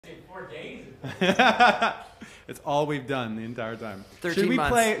It's all we've done the entire time. 13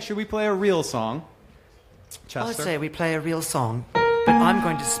 months. Should we play a real song? Chester? I'd say we play a real song, but I'm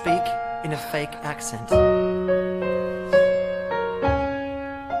going to speak in a fake accent.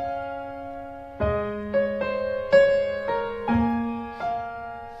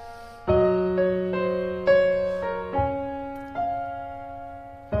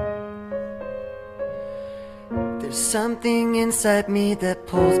 There's something inside me that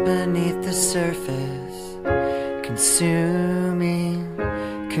pulls beneath the surface, consuming,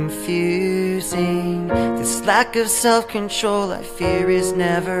 confusing. This lack of self-control I fear is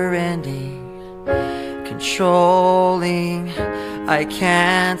never ending, controlling. I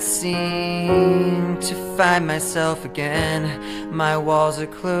can't seem to find myself again. My walls are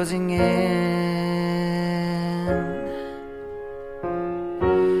closing in.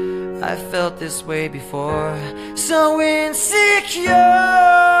 I felt this way before, so insecure,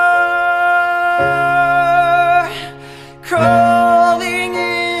 crawling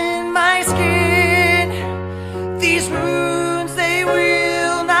in my skin. These wounds, they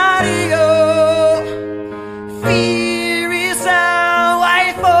will not heal. Fear is how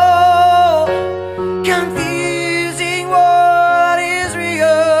I fall, confusing what is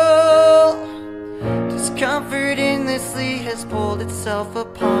real. Discomfort endlessly has pulled itself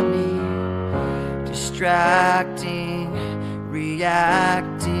upon me, distracting,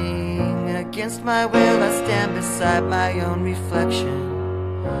 reacting. Against my will I stand beside my own reflection.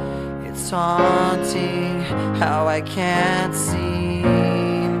 It's haunting how I can't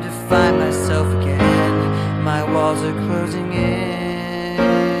seem to find myself again. My walls are closing in.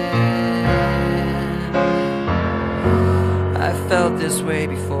 I felt this way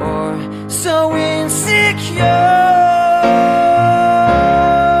before, so insecure,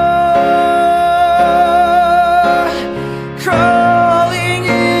 crawling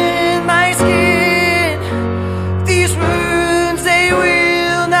in my skin. These wounds, they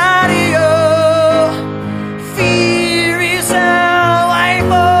will not heal. Fear is how I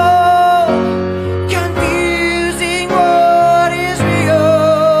fall, confusing what is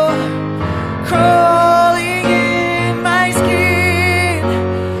real. Crawling in my skin.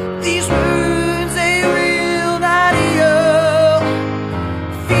 These wounds, they will not heal.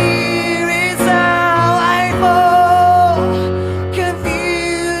 Fear is how I fall,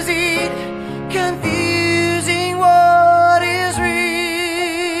 confusing, confusing what is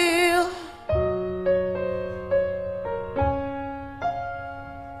real.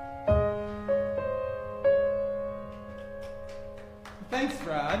 Thanks,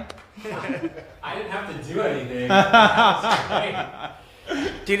 Brad. I didn't have to do anything. That was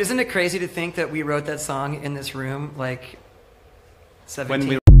great. Dude, isn't it crazy to think that we wrote that song in this room like 17 When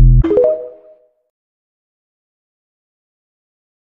we